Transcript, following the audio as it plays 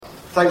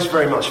Thanks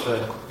very much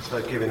for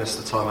giving us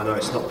the time. I know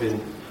it's not been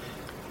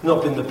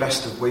the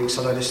best of weeks.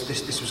 I know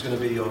this was going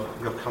to be your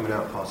coming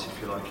out party, if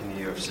you like, in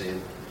the UFC,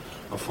 and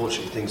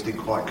unfortunately things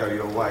didn't quite go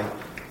your way.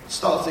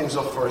 Start things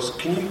off for us.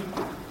 Can you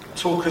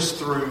talk us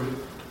through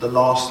the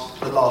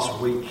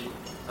last week,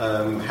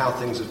 how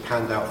things have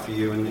panned out for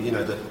you, and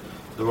the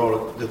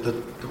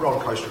roller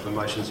coaster of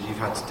emotions that you've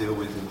had to deal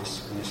with in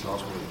this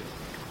last week?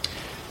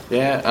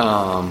 Yeah.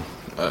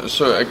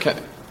 So I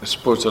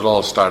suppose it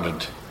all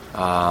started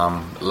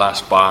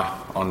last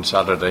bar on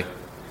Saturday.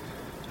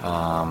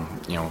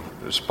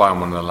 Sparring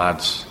one of the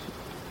lads,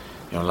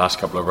 last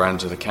couple of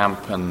rounds of the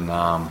camp, and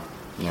I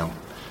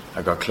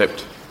got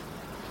clipped.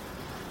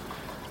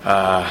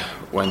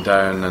 Went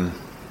down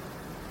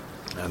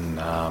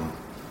and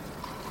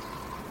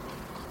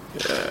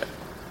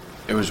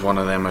it was one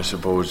of them, I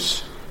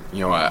suppose.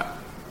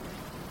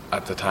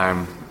 At the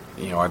time,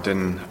 I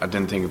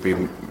didn't think it'd be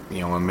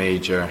a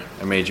major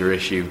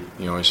issue.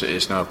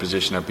 It's not a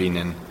position I've been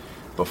in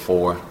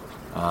before.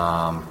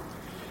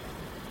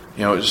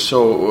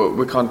 So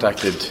we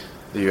contacted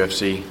the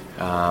UFC,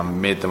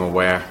 made them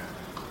aware,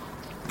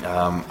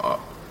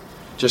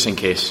 just in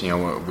case we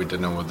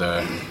didn't know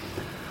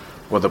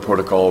what the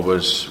protocol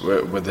was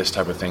with this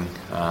type of thing.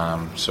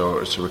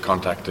 So we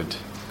contacted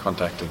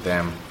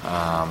them.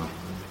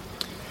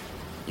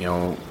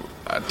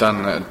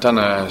 Done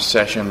a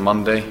session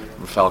Monday.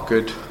 Felt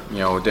good.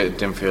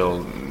 Didn't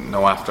feel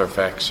no after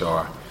effects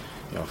or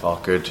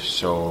felt good.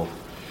 So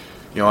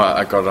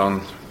I got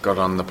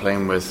on the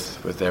plane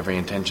with every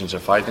intentions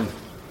of fighting,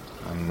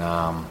 and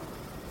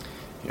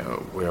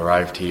we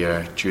arrived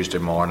here Tuesday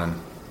morning.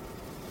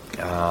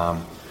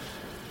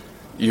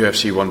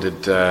 UFC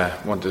wanted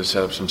to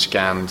set up some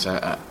scans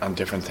and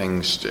different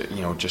things,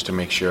 just to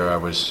make sure I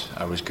was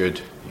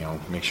good,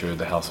 make sure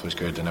the health was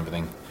good and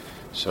everything.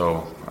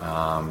 So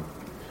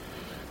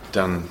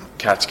done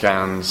CAT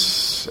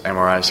scans,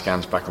 MRI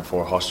scans back and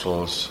forth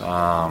hospitals.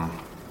 On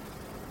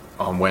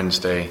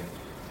Wednesday,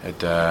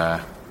 had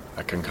a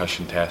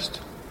concussion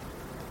test,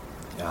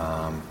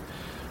 and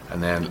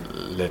then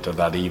later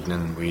that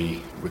evening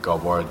we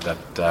got word that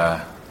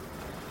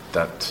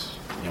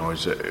it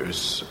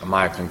was a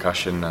mild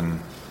concussion, and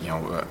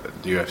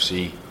the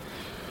UFC,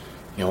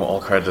 all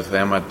credit to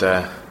them,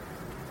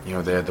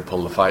 they had to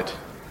pull the fight.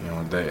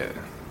 They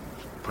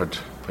put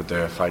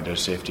their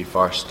fighters' safety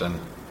first, and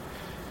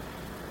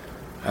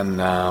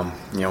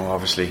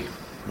obviously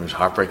it was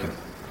heartbreaking.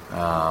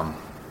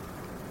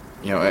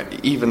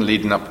 Even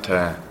leading up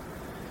to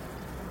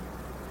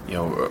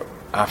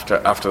after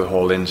the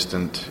whole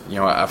incident,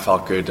 I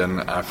felt good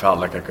and I felt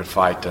like I could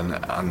fight, and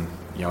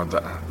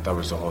that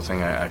was the whole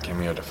thing. I came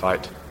here to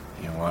fight.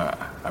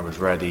 I was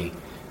ready.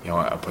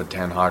 I put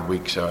 10 hard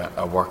weeks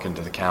of work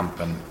into the camp,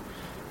 and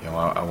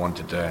I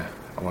wanted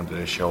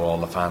to show all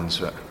the fans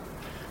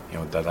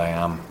that I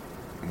am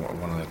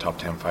one of the top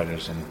 10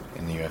 fighters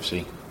in the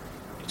UFC.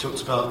 You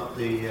talked about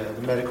the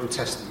medical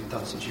tests that you've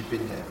done since you've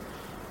been here.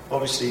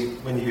 Obviously,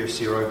 when the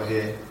UFC are over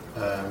here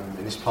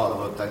in this part of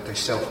the world, they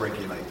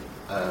self-regulate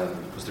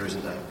because there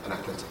isn't an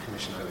athletic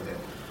commission over here.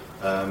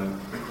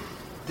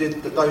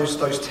 Did those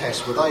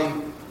tests, were they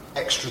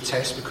extra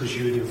tests because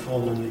you had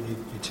informed them that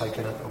you'd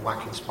taken a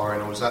whack in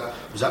sparring, or was that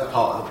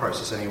part of the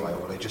process anyway, or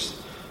were they just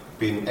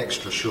being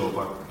extra sure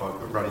by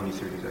running you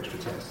through these extra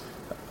tests?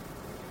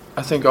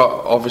 I think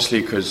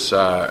obviously because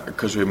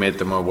we made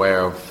them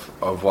aware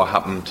of what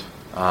happened.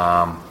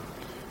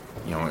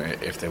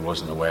 If they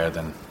wasn't aware,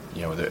 then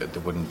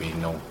there wouldn't be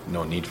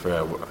no need for it,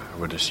 I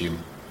would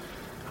assume.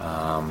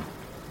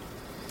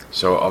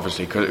 So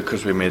obviously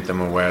because we made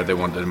them aware, they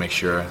wanted to make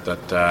sure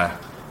that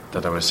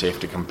I was safe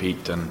to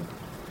compete, and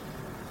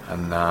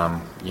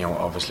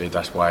obviously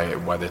that's why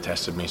they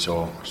tested me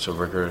so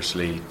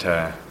rigorously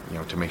to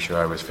make sure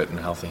I was fit and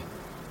healthy.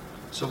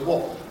 So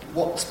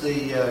what's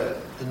the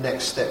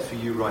next step for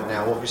you right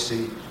now?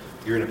 Obviously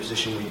you're in a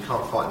position where you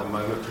can't fight at the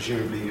moment.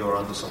 Presumably you're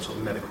under some sort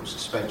of medical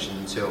suspension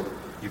until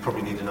you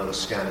probably need another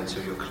scan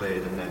until you're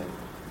cleared, and then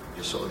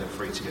you're sort of then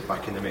free to get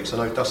back in the mix. I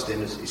know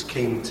Dustin is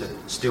keen to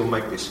still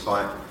make this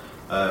fight.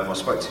 I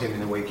spoke to him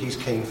in the week. He's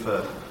keen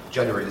for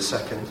January the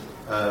 2nd.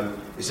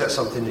 Is that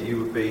something that you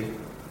would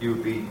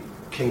be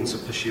keen to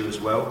pursue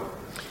as well?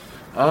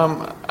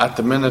 At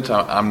the minute,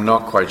 I'm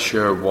not quite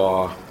sure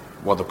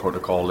what the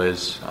protocol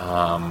is.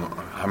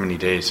 How many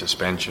days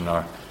suspension,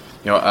 or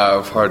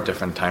I've heard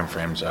different time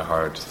frames. I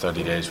heard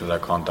 30 days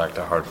without contact.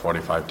 I heard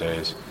 45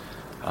 days.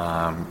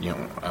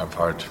 I've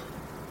heard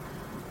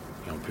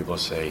people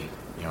say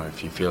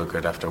if you feel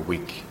good after a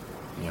week,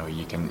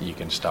 you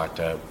can start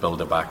to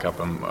build it back up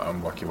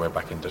and work your way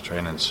back into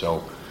training.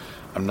 So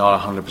I'm not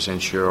 100%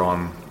 sure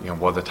on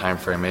what the time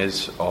frame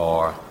is,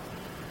 or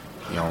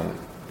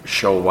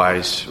show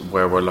wise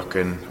where we're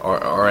looking,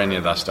 or any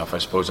of that stuff. I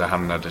suppose I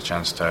haven't had a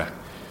chance to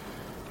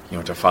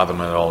to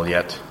fathom it all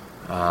yet.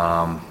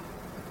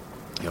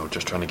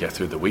 Just trying to get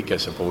through the week, I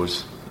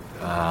suppose.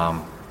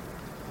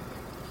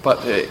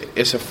 But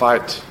it's a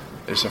fight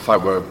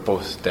we're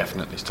both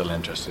definitely still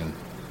interested in.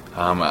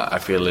 I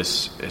feel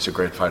it's a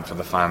great fight for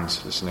the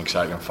fans. It's an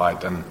exciting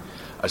fight, and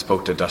I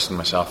spoke to Dustin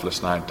myself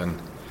last night, and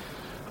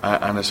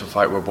it's a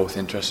fight we're both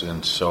interested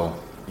in. So,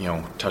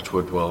 touch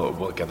wood,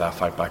 we'll get that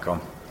fight back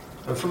on.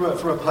 And from a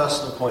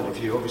personal point of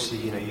view, obviously,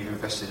 you've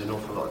invested an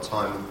awful lot of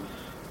time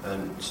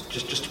and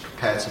just to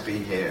prepare to be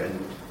here, and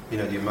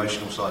the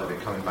emotional side of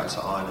it, coming back to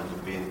Ireland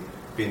and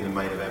being the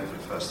main event for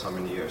the first time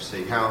in the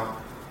UFC. How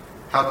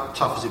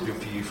tough has it been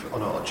for you,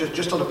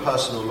 just on a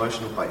personal,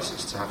 emotional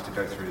basis, to have to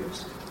go through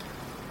this?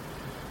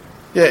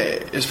 Yeah,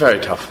 it's very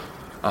tough.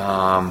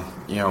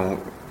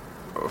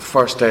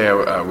 First day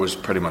I was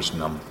pretty much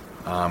numb.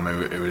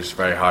 It was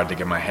very hard to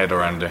get my head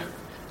around it.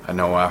 I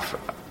know after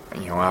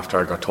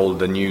I got told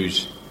the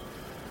news,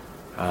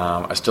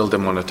 I still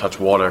didn't want to touch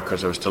water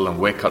because I was still in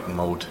weight cutting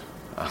mode.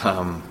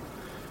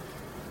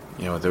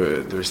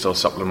 There were still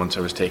supplements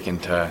I was taking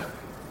to,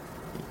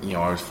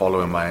 I was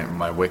following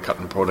my weight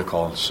cutting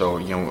protocol. So,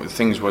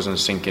 things wasn't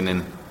sinking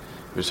in.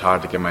 It was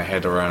hard to get my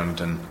head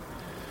around, and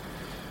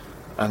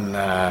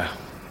I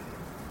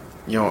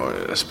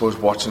suppose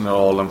watching it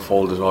all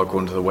unfold as well,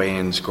 going to the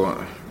weigh-ins,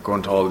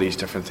 going to all these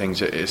different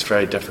things, it's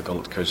very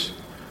difficult because,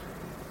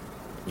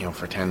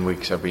 for 10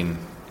 weeks I've been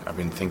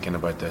thinking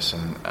about this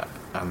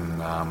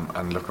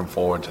and looking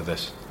forward to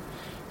this.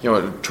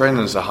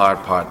 Training is the hard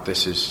part.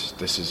 This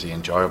is the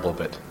enjoyable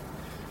bit.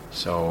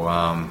 So,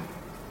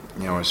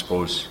 I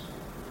suppose,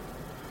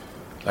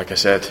 like I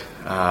said,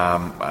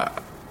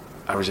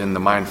 I was in the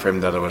mind frame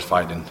that I was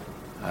fighting,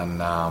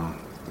 and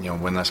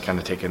when that's kind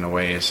of taken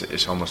away,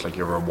 it's almost like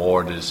your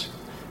reward is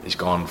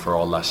gone for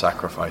all that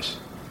sacrifice,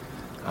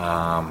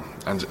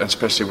 and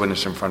especially when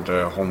it's in front of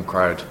a home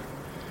crowd.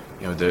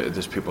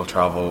 There's people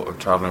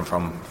traveling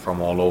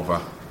from all over.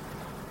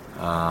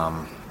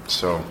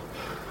 So,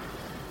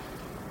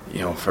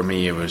 for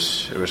me it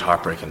was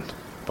heartbreaking.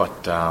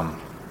 But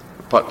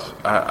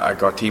I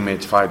got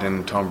teammates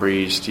fighting, Tom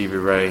Breeze, Stevie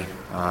Ray.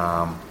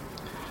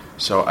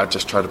 So I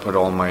just try to put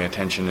all my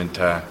attention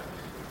into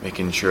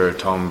making sure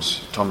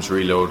Tom's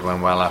reload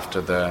went well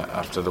after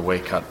the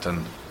weight cut,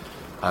 and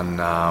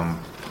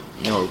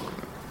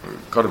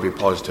got to be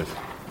positive.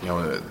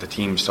 The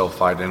team's still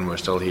fighting. We're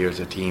still here as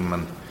a team,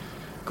 and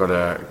got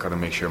to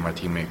make sure my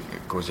teammate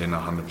goes in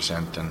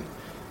 100%,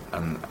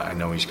 and I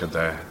know he's got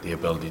the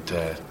ability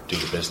to do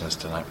the business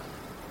tonight.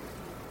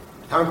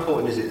 How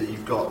important is it that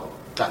you've got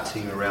that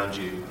team around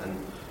you,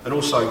 and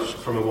also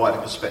from a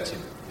wider perspective,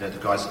 the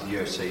guys at the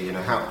UFC,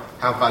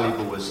 how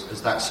valuable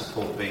has that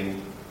support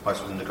been, both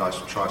from the guys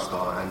from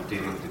TriStar and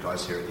dealing with the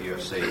guys here at the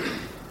UFC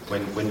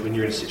when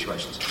you're in a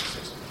situation such as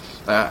this?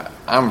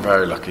 I'm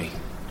very lucky.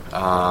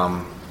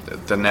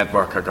 The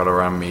network I got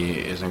around me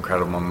is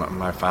incredible.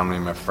 My family,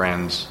 my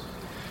friends,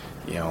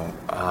 the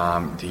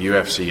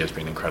UFC has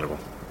been incredible.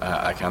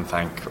 I can't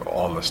thank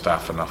all the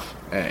staff enough.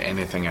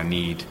 Anything I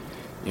need,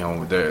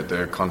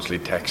 they're constantly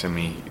texting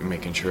me,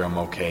 making sure I'm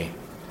okay.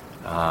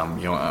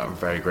 I'm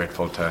very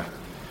grateful to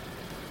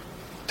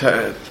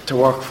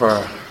work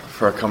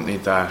for a company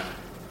that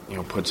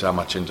puts that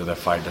much into their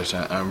fighters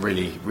and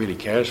really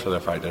cares for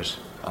their fighters.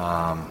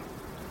 I'm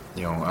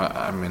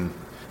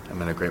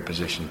in a great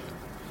position,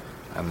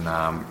 and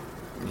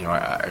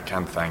I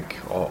can't thank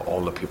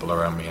all the people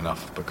around me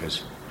enough,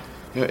 because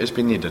it's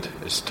been needed.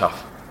 It's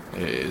tough.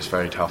 It's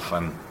very tough,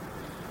 and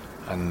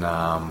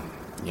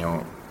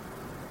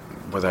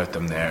without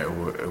them there,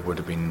 it would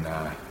have been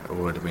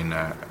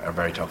a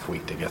very tough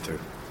week to get through.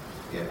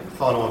 Yeah, and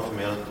final one for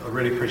me. I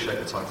really appreciate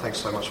the time. Thanks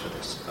so much for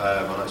this.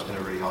 I know it's been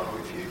a really hard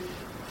week for you.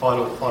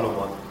 Final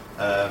one.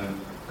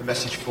 A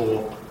message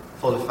for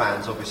the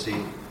fans.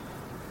 Obviously,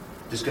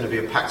 there's going to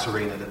be a packed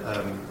arena.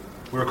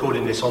 We're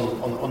recording this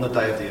on the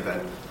day of the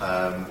event,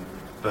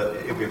 but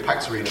it'll be a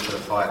packed arena for the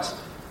fights.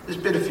 There's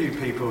been a few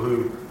people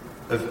who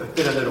have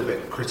been a little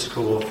bit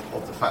critical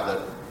of the fact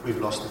that we've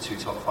lost the two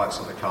top fights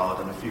on the card,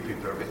 and a few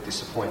people are a bit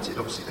disappointed.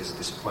 Obviously, there's a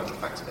disappointment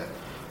factor there,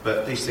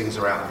 but these things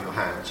are out of your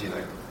hands.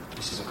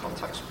 This is a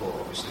contact sport,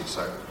 obviously,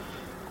 so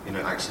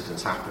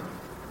accidents happen.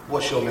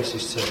 What's your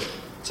message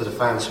to the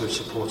fans who have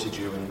supported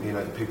you, and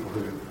the people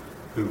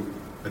who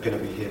are going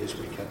to be here this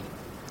weekend,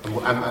 and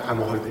we're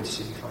hoping to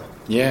see you fight?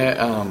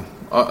 Yeah,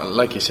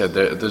 like you said,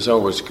 there's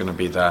always going to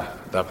be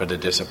that bit of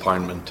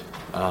disappointment.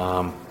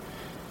 I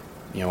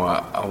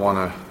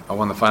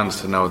want the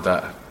fans to know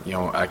that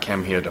I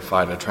came here to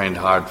fight. I trained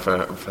hard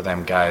for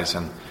them guys,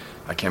 and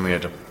I came here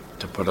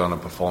to put on a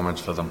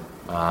performance for them.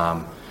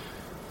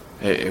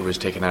 It was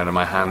taken out of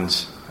my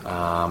hands,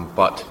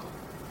 but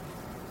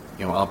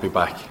I'll be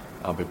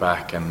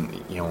back, and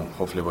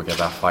hopefully we'll get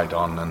that fight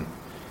on, and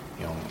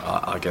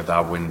I'll get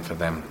that win for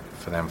them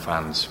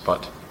fans.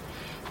 But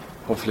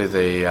hopefully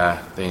they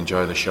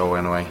enjoy the show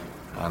anyway,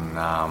 and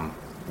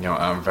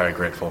I'm very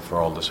grateful for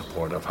all the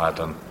support I've had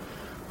on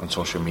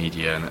social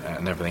media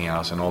and everything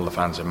else, and all the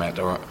fans I met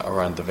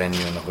around the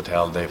venue and the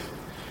hotel. They've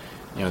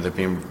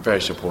been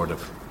very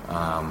supportive.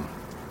 I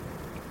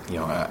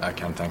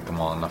can't thank them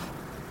all enough.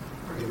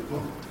 Brilliant.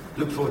 Well,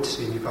 look forward to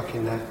seeing you back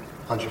in there,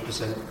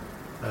 100%.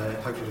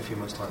 Hopefully in a few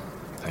months' time.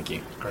 Thank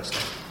you. Great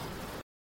stuff.